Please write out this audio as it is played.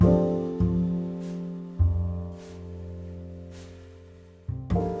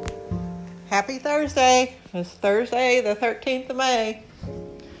Happy Thursday. It's Thursday, the 13th of May.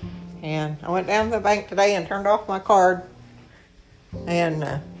 And I went down to the bank today and turned off my card.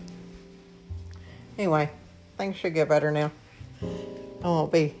 And anyway, things should get better now. I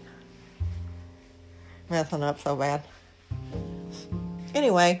won't be messing up so bad.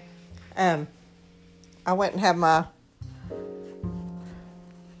 Anyway, I went and had my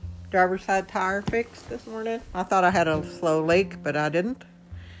driver's side tire fixed this morning. I thought I had a slow leak, but I didn't.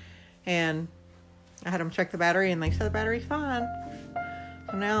 And I had them check the battery, and they said the battery's fine.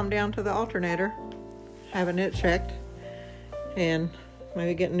 So now I'm down to the alternator, having it checked, and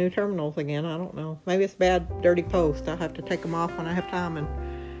maybe getting new terminals again. I don't know. Maybe it's bad, dirty post. I'll have to take them off when I have time and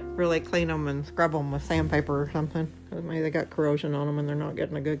really clean them and scrub them with sandpaper or something. Maybe they got corrosion on them and they're not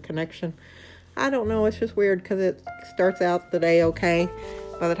getting a good connection. I don't know. It's just weird because it starts out the day okay.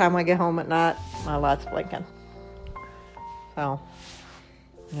 By the time I get home at night, my light's blinking. So,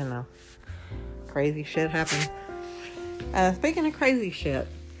 you know, crazy shit happens. Speaking of crazy shit,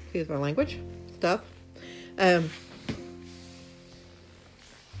 excuse my language, stuff.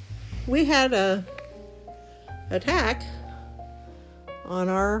 We had a attack on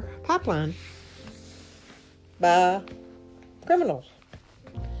our pipeline by criminals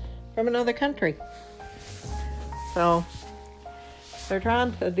from another country. So they're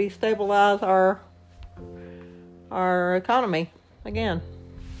trying to destabilize our economy again,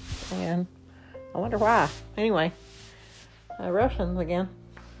 and I wonder why. Anyway, Russians again.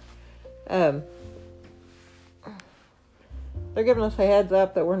 They're giving us a heads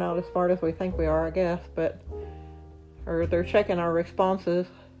up that we're not as smart as we think we are, I guess, or they're checking our responses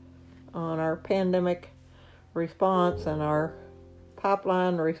on our pandemic response and our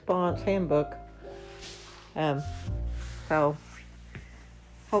pipeline response handbook. So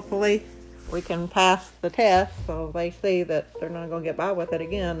hopefully we can pass the test so they see that they're not going to get by with it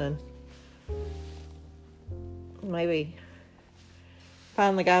again, and maybe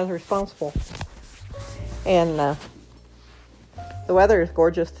find the guys responsible. And the weather is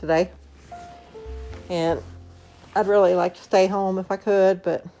gorgeous today, and I'd really like to stay home if I could,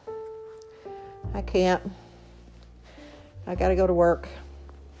 but I can't. I got to go to work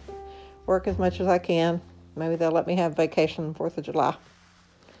as much as I can. Maybe they'll let me have vacation 4th of July.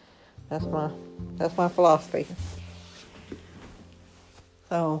 That's my philosophy.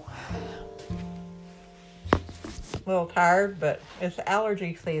 So, a little tired, but it's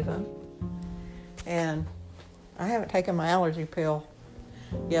allergy season, and I haven't taken my allergy pill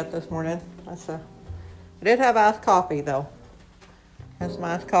yet this morning. I did have iced coffee though. Had some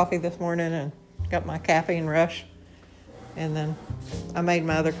iced coffee this morning and got my caffeine rush, and then I made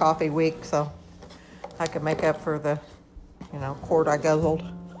my other coffee weak so I could make up for the quart I guzzled.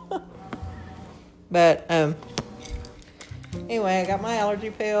 But anyway, I got my allergy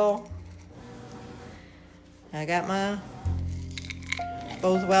pill. I got my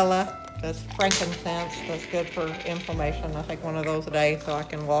Boswellia. That's frankincense. That's good for inflammation. I take one of those a day so I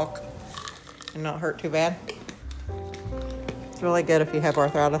can walk and not hurt too bad. It's really good if you have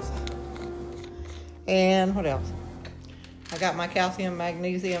arthritis. And what else? I got my calcium,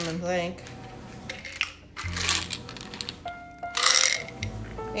 magnesium, and zinc.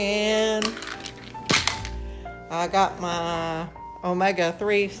 And I got my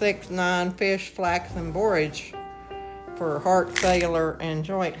omega-3, 6, 9 fish, flax, and borage for heart, cellular, and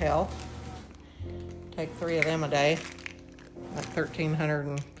joint health. Take 3 of them a day, like 1,300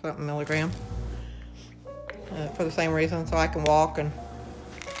 and something milligrams, for the same reason, so I can walk and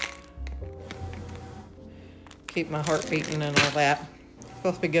keep my heart beating and all that. It's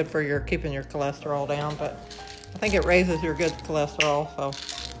supposed to be good for keeping your cholesterol down, but I think it raises your good cholesterol, so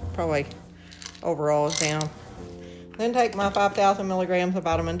probably overall is down. Then take my 5,000 milligrams of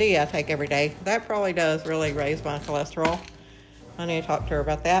vitamin D I take every day. That probably does really raise my cholesterol. I need to talk to her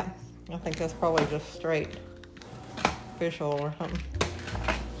about that. I think that's probably just straight fish oil or something.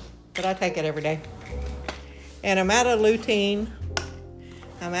 But I take it every day. And I'm out of lutein.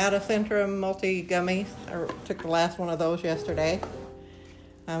 I'm out of Centrum multi gummies. I took the last one of those yesterday.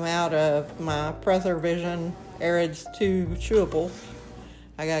 I'm out of my Preservision Arids 2 chewables.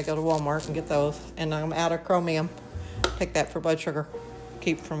 I gotta go to Walmart and get those. And I'm out of chromium. Take that for blood sugar.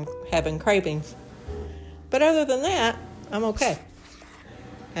 Keep from having cravings. But other than that, I'm okay.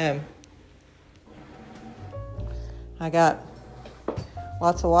 I got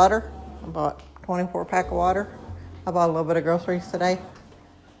lots of water. I bought 24 pack of water. I bought a little bit of groceries today.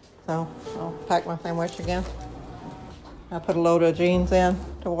 So I'll pack my sandwich again. I put a load of jeans in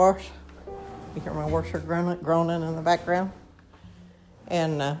to wash. You hear my washer groaning in the background.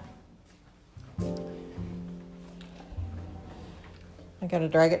 And I got to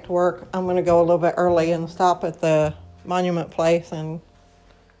drag it to work. I'm going to go a little bit early and stop at the monument place and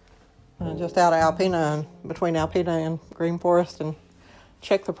just out of Alpena and between Alpena and Green Forest and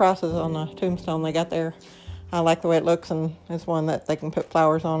check the prices on the tombstone they got there. I like the way it looks, and it's one that they can put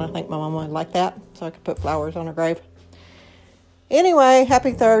flowers on. I think my mom would like that, so I could put flowers on her grave. Anyway,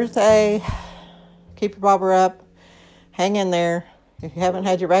 happy Thursday. Keep your bobber up. Hang in there. If you haven't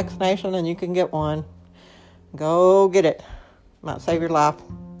had your vaccination and you can get one, go get it. Might save your life.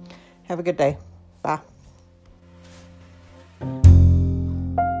 Have a good day. Bye.